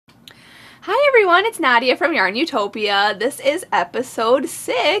everyone, it's Nadia from YARNutopia. This is episode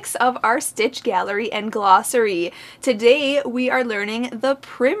 6 of our stitch gallery and glossary. Today we are learning the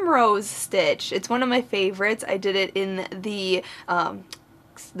Primrose stitch. It's one of my favorites. I did it in the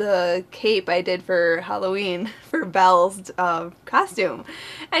cape I did for Halloween for Belle's costume.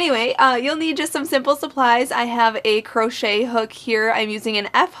 Anyway, you'll need just some simple supplies. I have a crochet hook here. I'm using an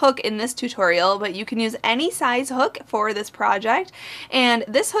F hook in this tutorial, but you can use any size hook for this project. And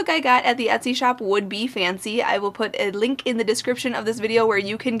this hook I got at the Etsy shop would be fancy. I will put a link in the description of this video where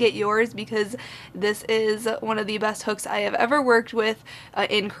you can get yours, because this is one of the best hooks I have ever worked with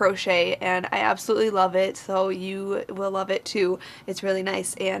in crochet, and I absolutely love it, so you will love it too. It's really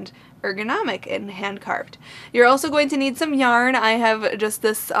nice and ergonomic and hand carved. You're also going to need some yarn. I have just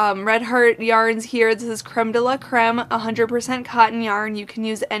this Red Heart yarns here. This is Creme de la Creme, 100% cotton yarn. You can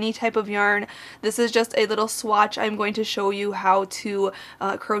use any type of yarn. This is just a little swatch. I'm going to show you how to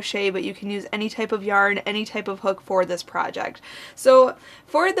crochet, but you can use any type of yarn, any type of hook for this project. So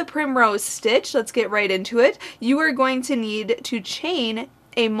for the Primrose stitch, let's get right into it. You are going to need to chain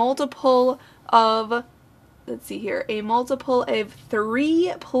a multiple of, let's see here, a multiple of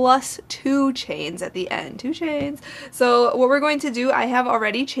 3 plus 2 chains at the end. 2 chains. So what we're going to do, I have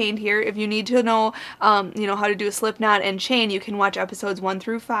already chained here. If you need to know, you know, how to do a slip knot and chain, you can watch episodes 1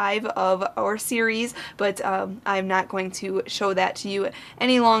 through 5 of our series, but I'm not going to show that to you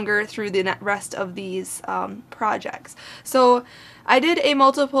any longer through the rest of these projects. So I did a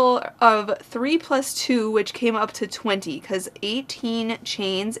multiple of 3 plus 2, which came up to 20, because 18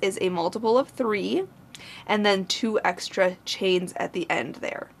 chains is a multiple of 3. And then 2 extra chains at the end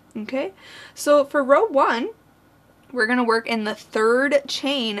there. Okay, so for row 1, we're going to work in the 3rd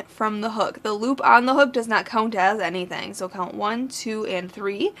chain from the hook. The loop on the hook does not count as anything, so count 1, 2, and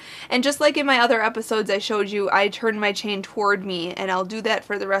 3. And just like in my other episodes I showed you, I turned my chain toward me, and I'll do that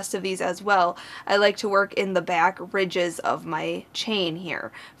for the rest of these as well. I like to work in the back ridges of my chain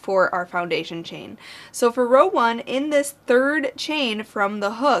here for our foundation chain. So for row 1, in this 3rd chain from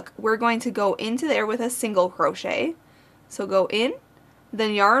the hook, we're going to go into there with a single crochet. So go in,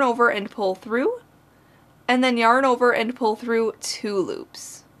 then yarn over and pull through, and then yarn over and pull through 2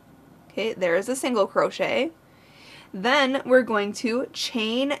 loops. Okay, there's a single crochet. Then we're going to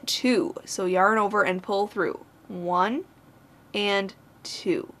chain 2. So yarn over and pull through 1 and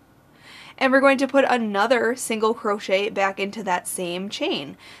 2. And we're going to put another single crochet back into that same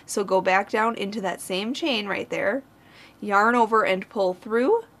chain. So go back down into that same chain right there, yarn over and pull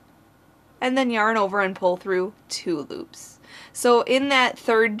through, and then yarn over and pull through 2 loops. So in that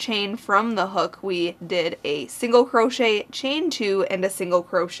 3rd chain from the hook, we did a single crochet, chain 2, and a single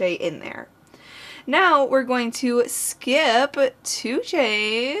crochet in there. Now we're going to skip 2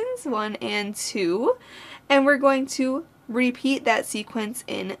 chains, 1 and 2, and we're going to repeat that sequence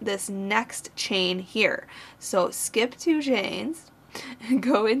in this next chain here. So skip 2 chains,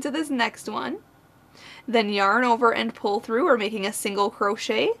 go into this next one, then yarn over and pull through. We're making a single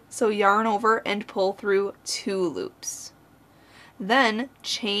crochet, so yarn over and pull through 2 loops. Then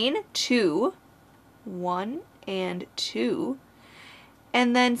chain 2, 1 and 2,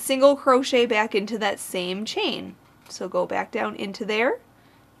 and then single crochet back into that same chain. So go back down into there,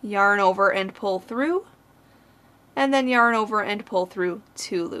 yarn over and pull through, and then yarn over and pull through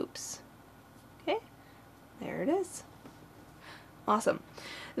 2 loops. Okay, there it is. Awesome.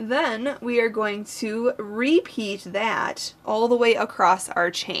 Then we are going to repeat that all the way across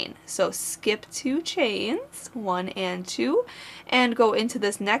our chain. So skip 2 chains, 1 and 2, and go into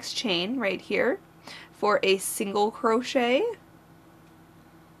this next chain right here for a single crochet,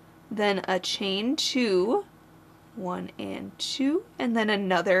 then a chain 2, 1 and 2, and then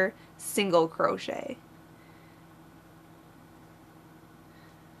another single crochet.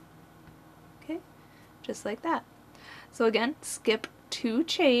 Okay, just like that. So again, skip 2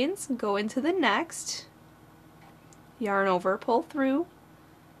 chains, go into the next, yarn over, pull through,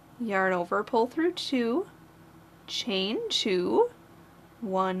 yarn over, pull through 2, chain 2,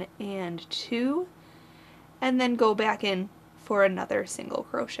 1 and 2, and then go back in for another single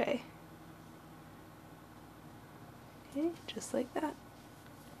crochet. Okay, just like that.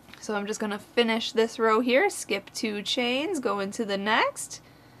 So I'm just going to finish this row here, skip 2 chains, go into the next,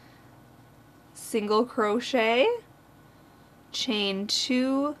 single crochet, chain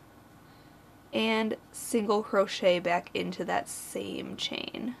 2, and single crochet back into that same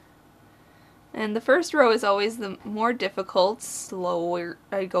chain. And the first row is always the more difficult. Slower,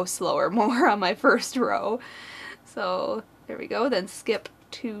 I go slower more on my first row. So there we go. Then skip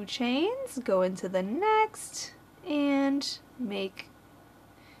 2 chains, go into the next, and make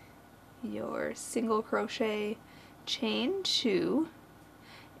your single crochet, chain 2,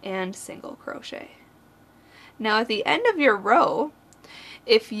 and single crochet. Now at the end of your row,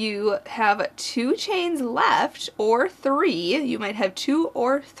 if you have 2 chains left or 3, you might have 2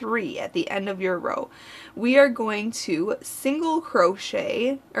 or 3 at the end of your row, we are going to single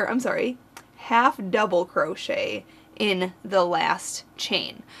crochet, or I'm sorry, half double crochet in the last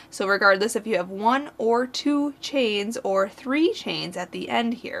chain. So regardless if you have 1 or 2 chains or 3 chains at the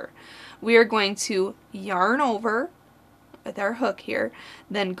end here, we are going to yarn over with our hook here,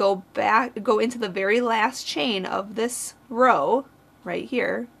 then go into the very last chain of this row right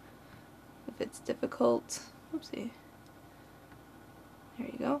here. If it's difficult, oopsie, there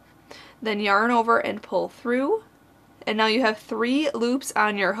you go. Then yarn over and pull through, and now you have 3 loops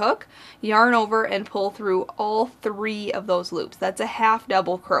on your hook. Yarn over and pull through all 3 of those loops. That's a half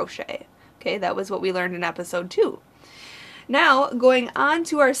double crochet. Okay, that was what we learned in episode 2. Now going on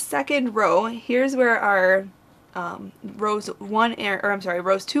to our second row, here's where our rows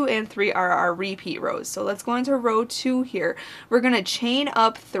 2 and 3 are our repeat rows. So let's go into row 2 here. We're going to chain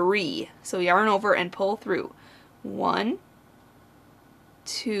up 3. So yarn over and pull through 1,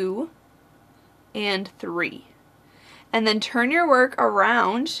 2, and 3. And then turn your work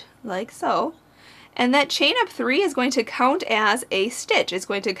around like so. And that chain up 3 is going to count as a stitch. It's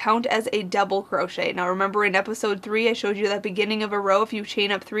going to count as a double crochet. Now remember in episode 3 I showed you that beginning of a row, if you chain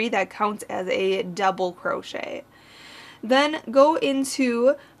up 3, that counts as a double crochet. Then go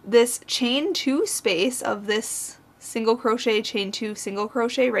into this chain 2 space of this single crochet, chain 2, single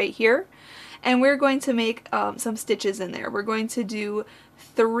crochet right here. And we're going to make some stitches in there. We're going to do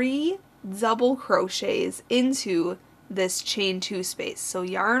 3 double crochets into this chain 2 space. So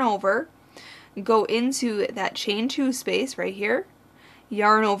yarn over, go into that chain 2 space right here,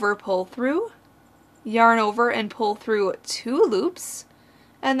 yarn over, pull through, yarn over and pull through 2 loops,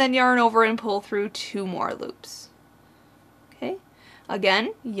 and then yarn over and pull through 2 more loops. Okay,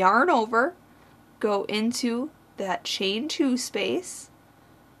 again, yarn over, go into that chain 2 space,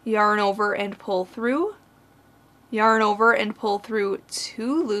 yarn over and pull through, yarn over and pull through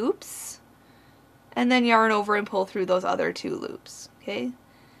 2 loops, and then yarn over and pull through those other 2 loops. Okay,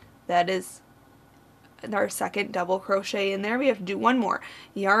 that is our second double crochet in there. We have to do 1 more.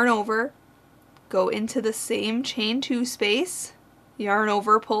 Yarn over, go into the same chain 2 space, yarn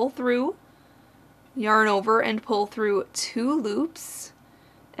over, pull through, yarn over and pull through 2 loops,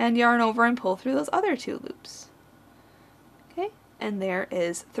 and yarn over and pull through those other 2 loops. Okay, and there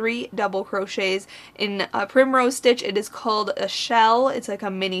is 3 double crochets. In a Primrose stitch it is called a shell. It's like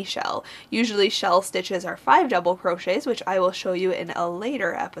a mini shell. Usually shell stitches are 5 double crochets, which I will show you in a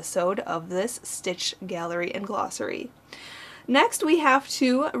later episode of this stitch gallery and glossary. Next we have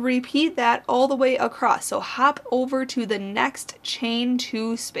to repeat that all the way across. So hop over to the next chain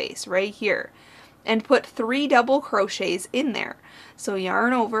 2 space right here and put 3 double crochets in there. So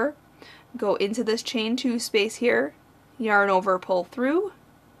yarn over, go into this chain 2 space here, yarn over, pull through,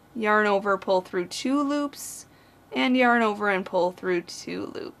 yarn over, pull through 2 loops, and yarn over and pull through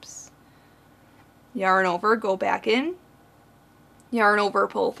 2 loops. Yarn over, go back in, yarn over,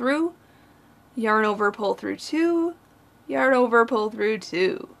 pull through, yarn over, pull through 2, yarn over, pull through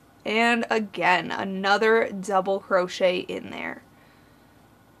 2, and again another double crochet in there.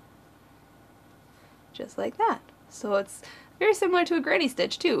 Just like that. So it's very similar to a granny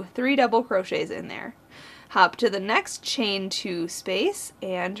stitch too. 3 double crochets in there. Hop to the next chain 2 space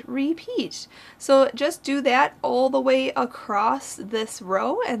and repeat. So just do that all the way across this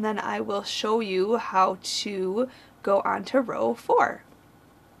row, and then I will show you how to go on to row 4.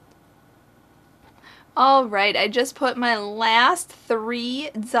 Alright, I just put my last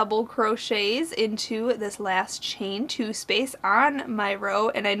 3 double crochets into this last chain 2 space on my row,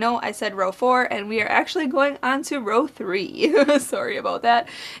 and I know I said row 4 and we are actually going on to row 3. Sorry about that.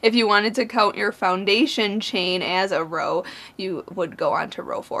 If you wanted to count your foundation chain as a row, you would go on to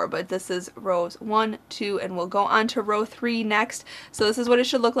row 4, but this is rows 1, 2, and we'll go on to row 3 next. So this is what it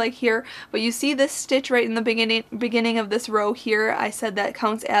should look like here, but you see this stitch right in the beginning of this row here. I said that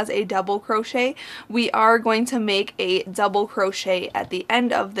counts as a double crochet. We are going to make a double crochet at the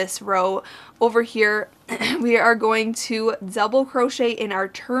end of this row. Over here we are going to double crochet in our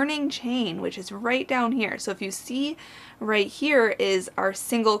turning chain, which is right down here. So if you see right here is our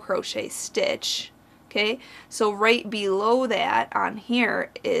single crochet stitch. Okay, so right below that on here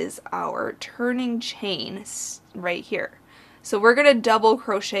is our turning chain right here. So we're going to double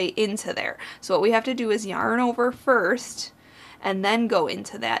crochet into there. So what we have to do is yarn over first, and then go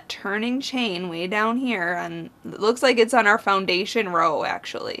into that turning chain way down here, and it looks like it's on our foundation row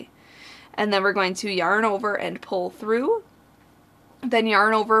actually. And then we're going to yarn over and pull through, then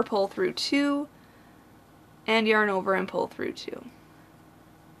yarn over, pull through 2, and yarn over and pull through 2.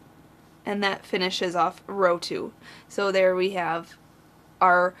 and that finishes off row 2. So there we have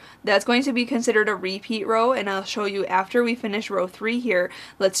that's going to be considered a repeat row, and I'll show you after we finish row 3 here.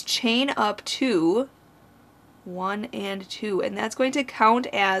 Let's chain up 2, 1 and 2, and that's going to count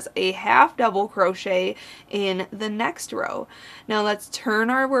as a half double crochet in the next row. Now let's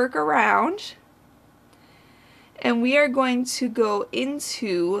turn our work around, and we are going to go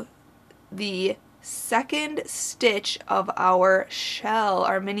into the second stitch of our shell,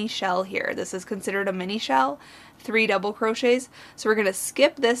 our mini shell here. This is considered a mini shell, 3 double crochets. So we're going to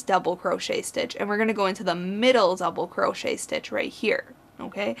skip this double crochet stitch and we're going to go into the middle double crochet stitch right here,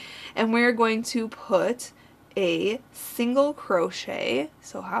 okay? And we're going to put a single crochet,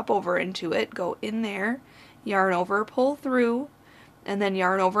 so hop over into it, go in there, yarn over, pull through, and then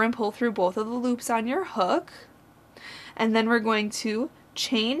yarn over and pull through both of the loops on your hook. And then we're going to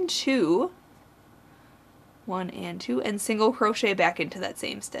chain 2, 1 and 2, and single crochet back into that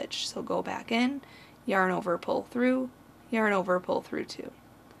same stitch. So go back in, yarn over, pull through, yarn over, pull through 2.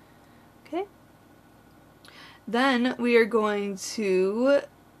 Okay? Then we are going to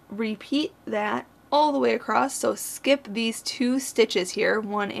repeat that all the way across. So skip these 2 stitches here,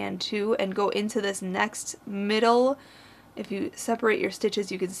 1 and 2, and go into this next middle. If you separate your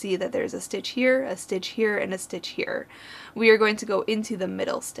stitches, you can see that there's a stitch here, and a stitch here. We are going to go into the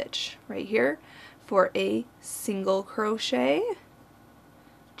middle stitch right here for a single crochet,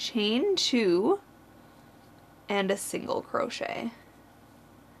 chain 2, and a single crochet,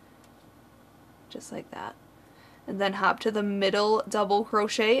 just like that. And then hop to the middle double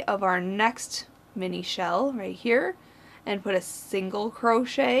crochet of our next mini shell right here and put a single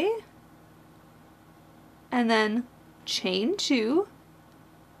crochet, and then chain 2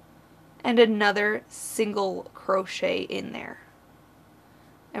 and another single crochet in there.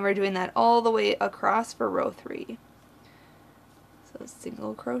 And we're doing that all the way across for row 3. So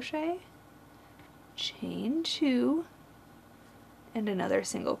single crochet, chain 2, and another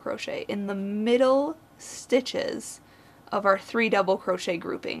single crochet in the middle stitches of our 3 double crochet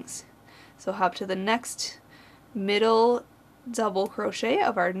groupings. So hop to the next middle double crochet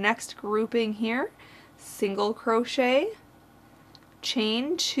of our next grouping here, single crochet,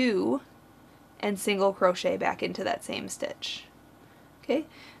 chain 2, and single crochet back into that same stitch. Okay,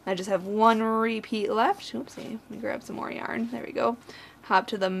 I just have 1 repeat left. Oopsie, let me grab some more yarn. There we go. Hop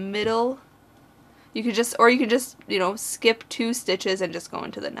to the middle. You could just, you know, skip 2 stitches and just go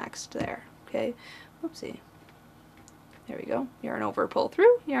into the next there. Okay, oopsie. There we go. Yarn over, pull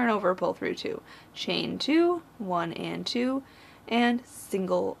through, yarn over, pull through 2. Chain 2, 1 and 2, and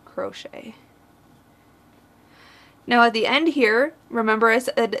single crochet. Now at the end here, remember I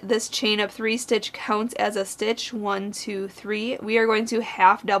said this chain up 3 stitch counts as a stitch, 1, 2, 3. We are going to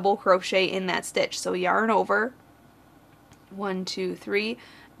half double crochet in that stitch. So yarn over, 1, 2, 3,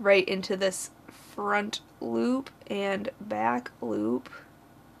 right into this front loop and back loop.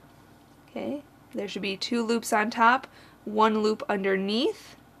 Okay, there should be 2 loops on top, 1 loop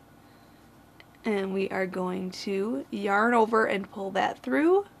underneath, and we are going to yarn over and pull that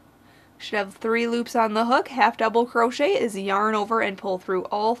through. Should have 3 loops on the hook. Half double crochet is yarn over and pull through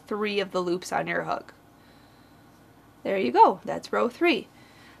all 3 of the loops on your hook. There you go. That's row 3.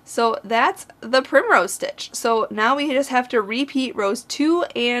 So that's the primrose stitch. So now we just have to repeat rows 2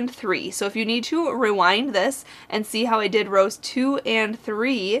 and 3. So if you need to, rewind this and see how I did rows 2 and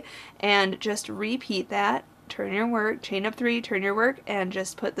 3 and just repeat that. Turn your work, chain up 3, turn your work, and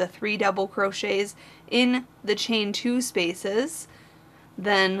just put the 3 double crochets in the chain 2 spaces.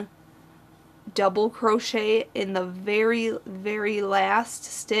 Then double crochet in the very, very last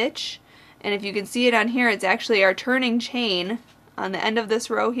stitch. And if you can see it on here, it's actually our turning chain on the end of this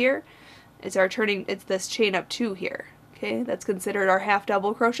row here. It's this chain up 2 here. Okay, that's considered our half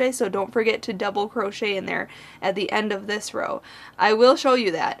double crochet, so don't forget to double crochet in there at the end of this row. I will show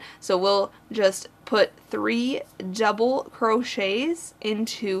you that. So we'll just put 3 double crochets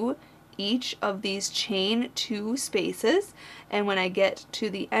into each of these chain 2 spaces, and when I get to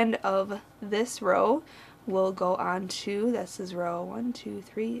the end of this row, we'll go on to, this is row 1, 2,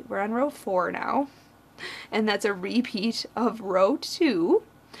 3, we're on row 4 now, and that's a repeat of row 2,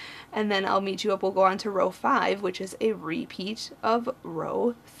 and then I'll meet you up, we'll go on to row 5, which is a repeat of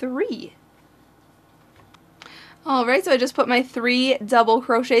row 3. Alright, so I just put my 3 double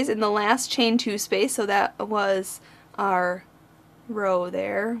crochets in the last chain 2 space, so that was our row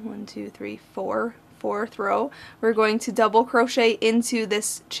there, 1, 2, 3, 4, 4th row. We're going to double crochet into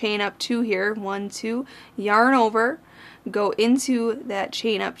this chain up 2 here, 1, 2, yarn over, go into that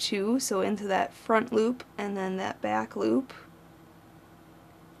chain up 2, so into that front loop and then that back loop.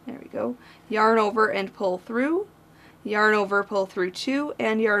 There we go. Yarn over and pull through, yarn over, pull through 2,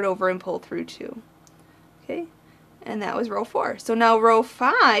 and yarn over and pull through 2. Okay, and that was row 4. So now row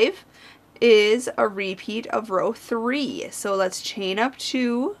 5 is a repeat of row 3. So let's chain up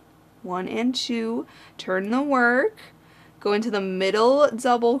 2, 1 and 2, turn the work, go into the middle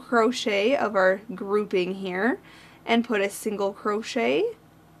double crochet of our grouping here, and put a single crochet,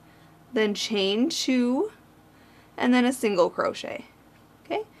 then chain 2, and then a single crochet.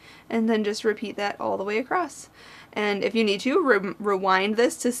 Okay, and then just repeat that all the way across. And if you need to, rewind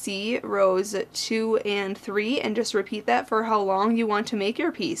this to see rows 2 and 3 and just repeat that for how long you want to make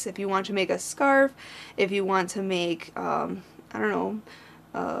your piece. If you want to make a scarf, if you want to make, I don't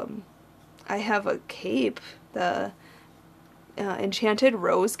know, I have a cape, the Enchanted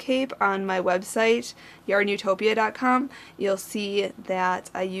Rose cape on my website, YARNutopia.com. You'll see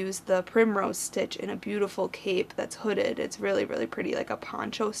that I use the Primrose stitch in a beautiful cape that's hooded. It's really, really pretty, like a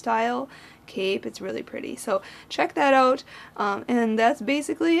poncho style cape. It's really pretty. So check that out. And that's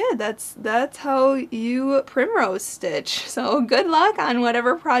basically it. That's how you Primrose stitch. So good luck on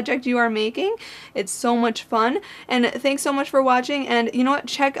whatever project you are making. It's so much fun. And thanks so much for watching. And you know what?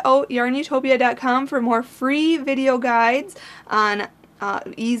 Check out YARNutopia.com for more free video guides on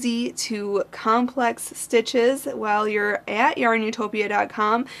easy to complex stitches. While you're at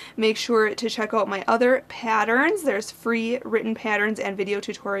YARNutopia.com, make sure to check out my other patterns. There's free written patterns and video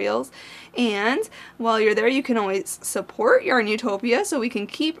tutorials. And while you're there, you can always support YARNutopia so we can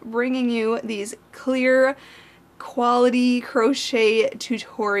keep bringing you these clear, quality crochet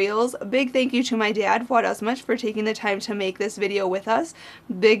tutorials. A big thank you to my dad, Fuad, Azmat, for taking the time to make this video with us.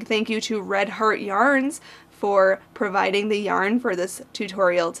 Big thank you to Red Heart Yarns for providing the yarn for this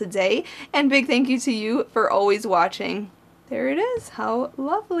tutorial today. And big thank you to you for always watching. There it is. How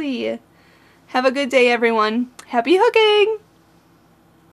lovely. Have a good day, everyone. Happy hooking!